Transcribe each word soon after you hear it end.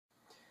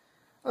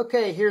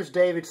Okay, here's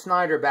David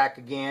Snyder back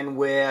again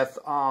with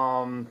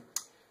Home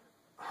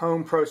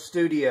Pro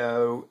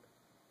Studio.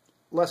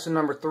 Lesson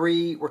number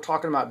 3, we're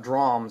talking about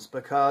drums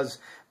because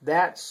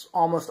that's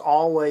almost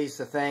always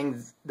the thing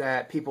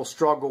that people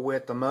struggle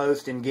with the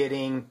most in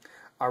getting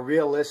a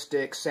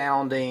realistic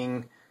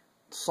sounding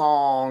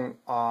song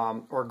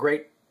or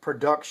great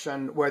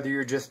production, whether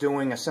you're just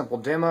doing a simple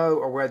demo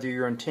or whether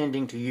you're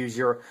intending to use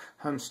your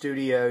home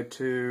studio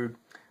to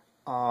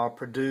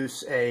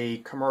produce a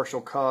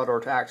commercial cut or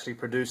to actually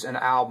produce an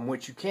album,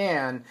 which you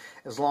can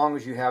as long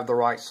as you have the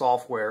right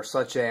software,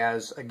 such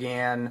as,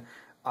 again,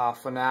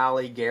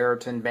 Finale,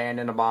 Garritan, Band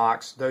in a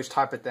Box, those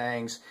type of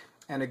things,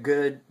 and a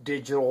good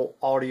digital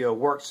audio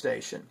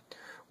workstation.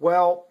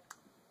 Well,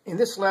 in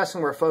this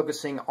lesson we're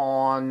focusing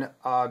on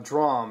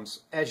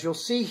drums. As you'll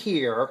see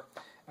here,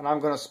 and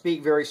I'm going to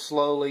speak very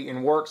slowly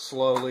and work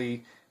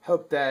slowly,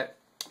 hope that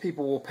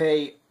people will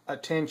pay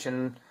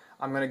attention.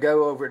 I'm going to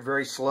go over it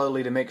very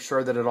slowly to make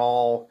sure that it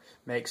all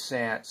makes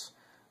sense.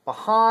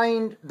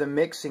 Behind the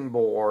mixing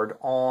board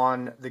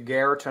on the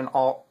Garritan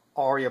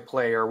Aria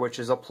Player, which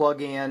is a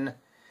plug-in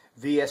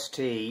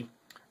VST,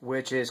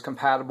 which is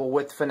compatible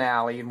with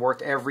Finale and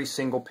worth every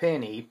single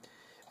penny,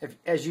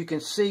 as you can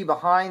see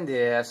behind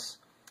this,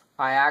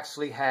 I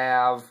actually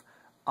have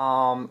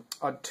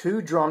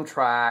 2 drum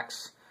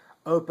tracks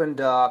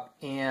opened up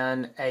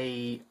in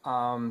a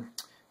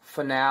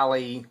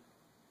Finale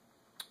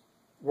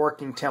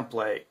working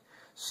template.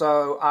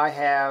 So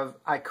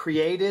I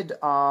created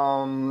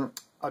a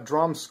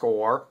drum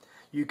score.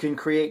 You can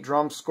create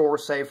drum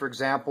scores, say for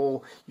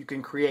example, you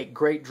can create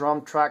great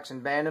drum tracks in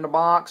Band in a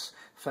Box.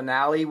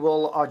 Finale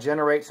will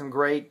generate some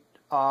great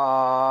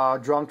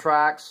drum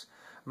tracks.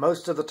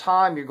 Most of the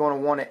time you're going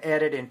to want to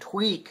edit and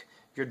tweak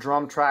your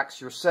drum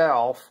tracks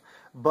yourself,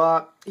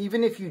 but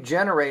even if you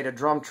generate a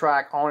drum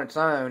track on its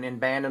own in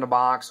Band in a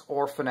Box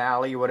or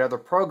Finale or whatever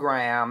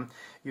program,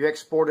 you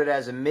export it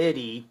as a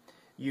MIDI.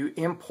 You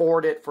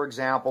import it, for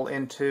example,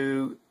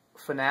 into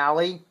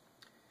Finale.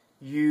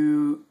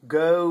 You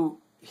go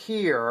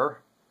here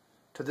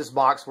to this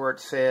box where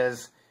it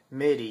says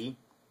MIDI,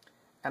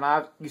 and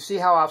you see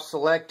how I've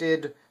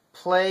selected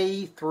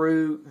Play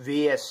Through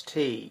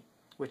VST,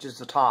 which is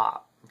the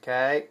top.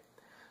 Okay,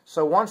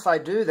 so once I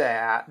do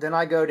that, then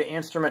I go to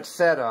Instrument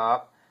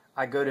Setup.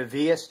 I go to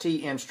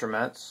VST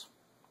Instruments.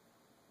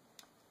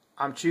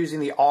 I'm choosing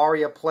the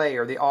Aria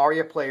Player. The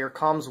Aria Player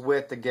comes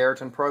with the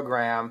Garritan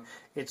program.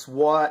 It's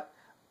what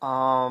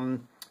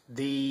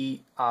the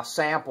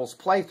samples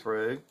play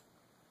through.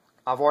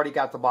 I've already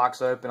got the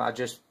box open.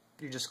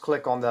 You just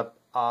click on the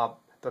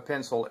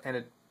pencil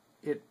and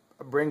it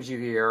brings you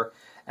here,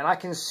 and I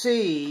can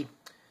see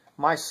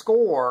my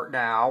score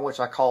now, which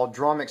I call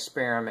Drum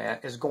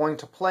Experiment, is going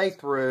to play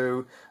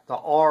through the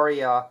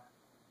Aria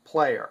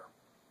Player.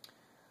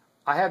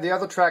 I have the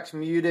other tracks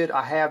muted.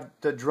 I have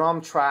the drum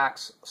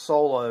tracks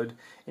soloed.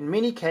 In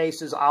many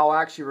cases, I'll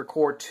actually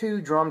record 2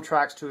 drum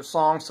tracks to a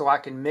song so I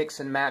can mix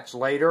and match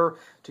later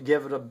to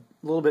give it a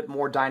little bit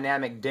more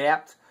dynamic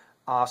depth.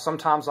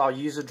 Sometimes I'll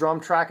use a drum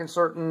track in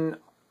certain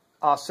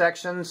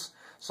sections.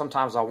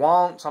 Sometimes I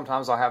won't.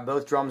 Sometimes I'll have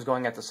both drums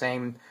going at the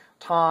same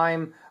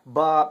time.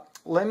 But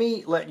let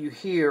me let you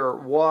hear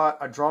what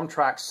a drum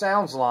track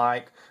sounds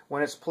like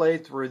when it's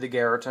played through the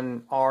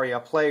Garritan Aria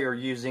Player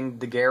using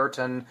the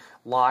Garritan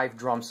live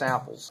drum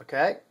samples.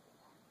 Okay?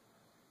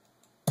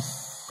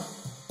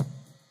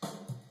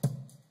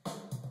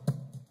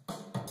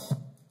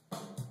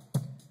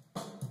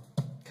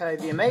 Okay,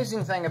 the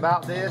amazing thing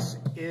about this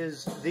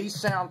is these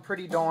sound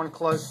pretty darn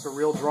close to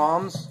real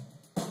drums.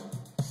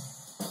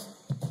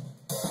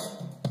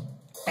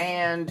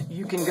 And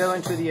you can go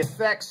into the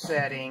effects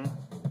setting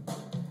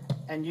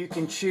and you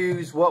can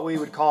choose what we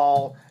would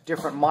call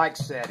different mic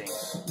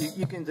settings.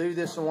 You can do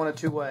this in one of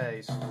 2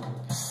 ways.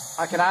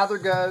 I can either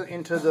go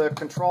into the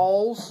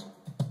controls.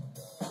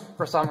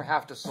 First I'm going to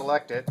have to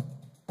select it.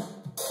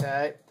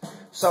 Okay,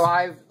 so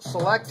I've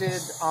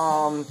selected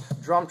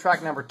drum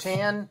track number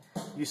 10.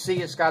 You see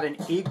it's got an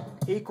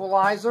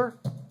equalizer.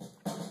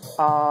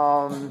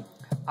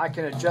 I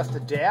can adjust the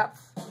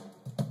depth.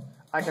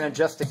 I can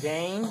adjust the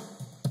gain.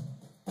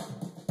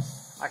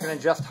 I can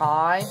adjust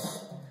high.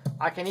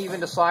 I can even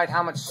decide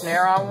how much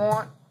snare I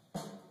want.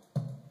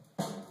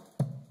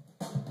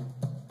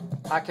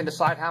 I can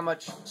decide how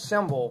much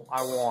cymbal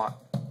I want.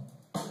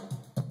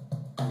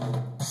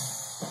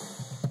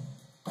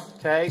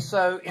 Okay,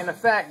 so in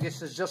effect,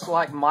 this is just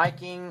like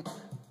miking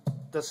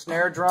the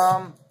snare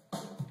drum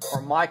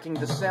or miking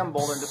the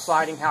cymbal and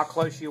deciding how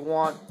close you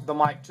want the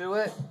mic to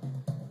it.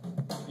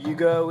 You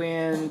go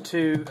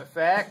into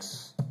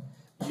effects.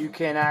 You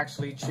can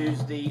actually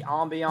choose the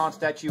ambiance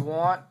that you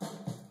want.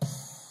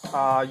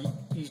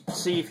 You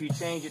see if you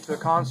change it to a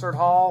concert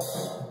hall,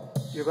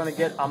 you're going to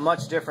get a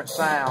much different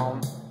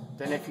sound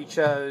than if you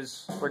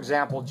chose, for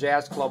example,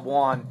 Jazz Club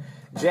 1.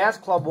 Jazz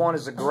Club 1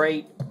 is a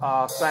great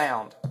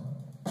sound.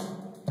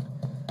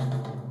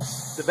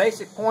 The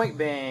basic point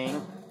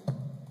being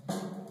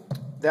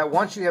that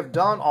once you have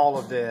done all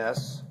of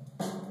this,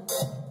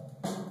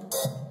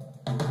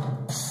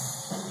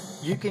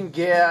 you can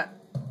get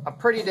a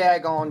pretty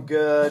daggone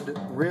good,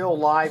 real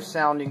live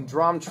sounding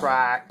drum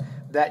track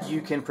that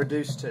you can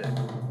produce to.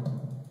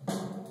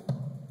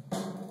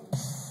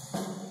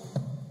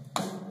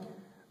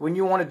 When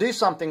you want to do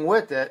something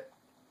with it,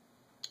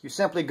 you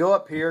simply go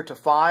up here to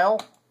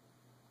File,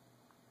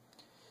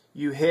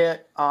 you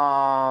hit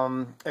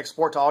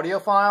Export to Audio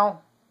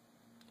File,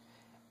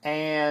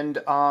 and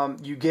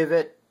you give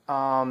it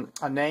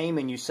a name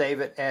and you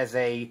save it as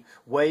a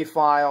WAV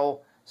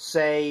file,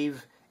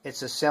 save.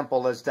 It's as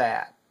simple as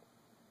that.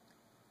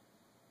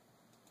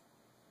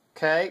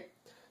 Okay,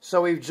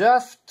 so we've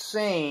just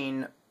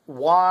seen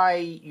why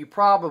you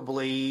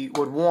probably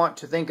would want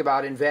to think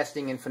about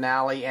investing in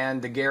Finale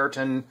and the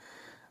Garritan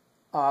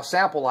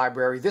sample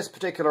library. This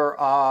particular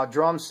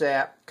drum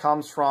set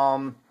comes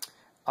from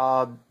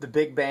the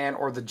big band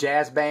or the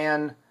jazz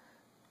band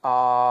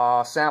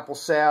sample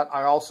set.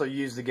 I also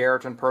use the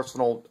Garritan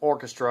Personal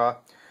Orchestra,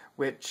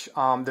 which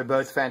they're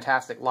both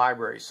fantastic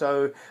libraries.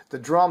 So the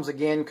drums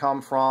again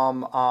come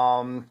from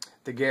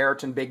the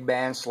Garritan big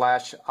band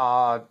slash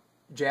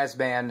jazz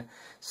band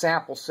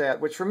sample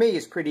set, which for me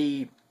is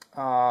pretty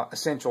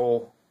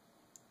essential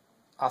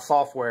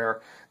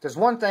software. There's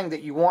one thing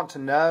that you want to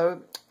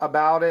know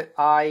about it.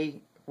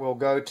 I will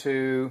go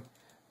to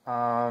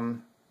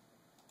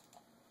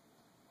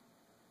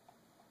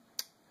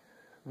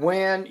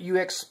when you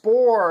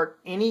export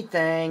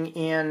anything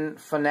in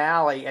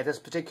Finale at this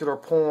particular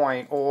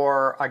point,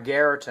 or a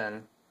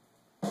Garritan,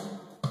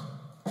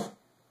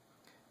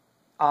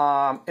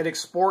 it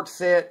exports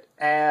it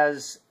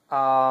as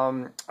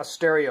a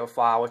stereo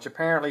file, which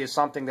apparently is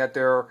something that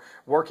they're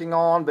working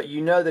on. But you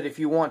know that if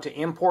you want to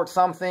import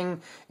something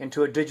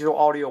into a digital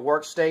audio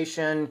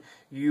workstation,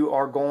 you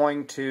are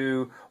going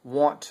to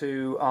want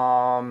to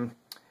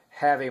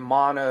have a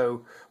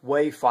mono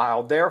WAV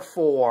file.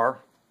 Therefore,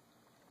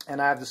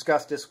 and I've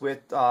discussed this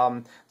with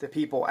the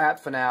people at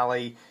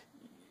Finale,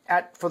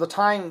 for the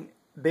time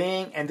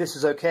being, and this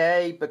is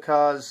okay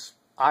because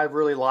I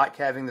really like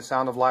having the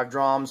sound of live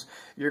drums,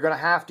 you're going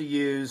to have to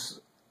use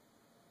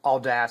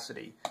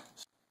Audacity.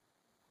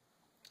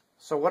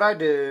 So what I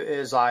do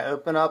is I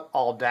open up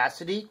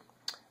Audacity.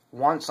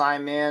 Once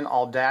I'm in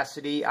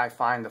Audacity, I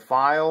find the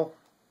file.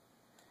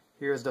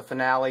 Here's the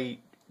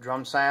Finale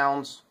drum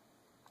sounds.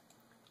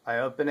 I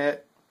open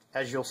it.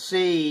 As you'll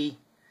see,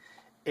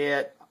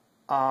 it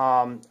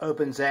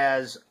opens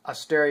as a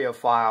stereo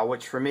file,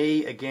 which for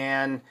me,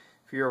 again,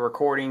 if you're a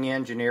recording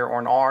engineer or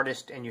an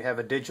artist and you have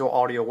a digital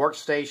audio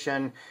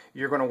workstation,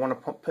 you're going to want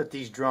to put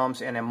these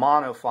drums in a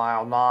mono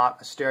file, not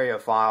a stereo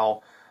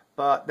file.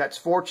 But that's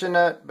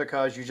fortunate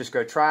because you just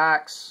go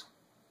Tracks.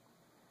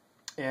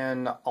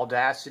 In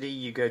Audacity,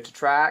 you go to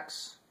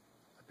Tracks,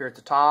 up here at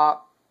the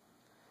top,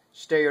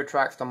 Stereo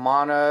Tracks to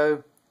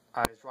Mono.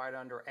 It's right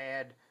under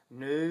Add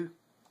New,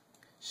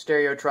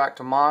 Stereo Track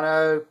to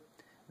Mono.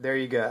 There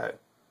you go.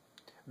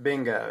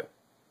 Bingo.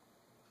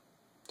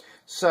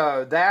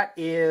 So that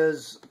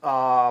is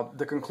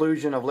the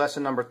conclusion of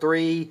lesson number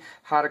 3,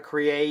 how to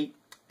create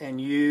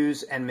and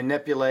use and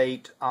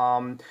manipulate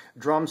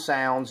drum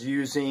sounds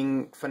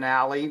using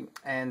Finale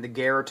and the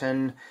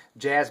Garritan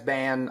Jazz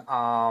Band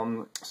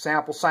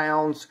sample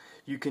sounds.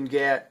 You can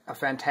get a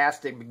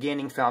fantastic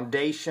beginning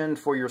foundation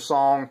for your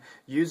song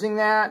using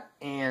that.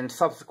 In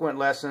subsequent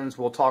lessons,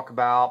 we'll talk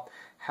about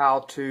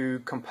how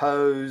to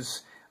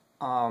compose,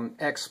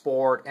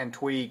 export, and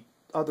tweak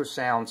other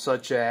sounds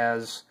such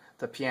as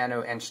the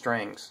piano and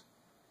strings.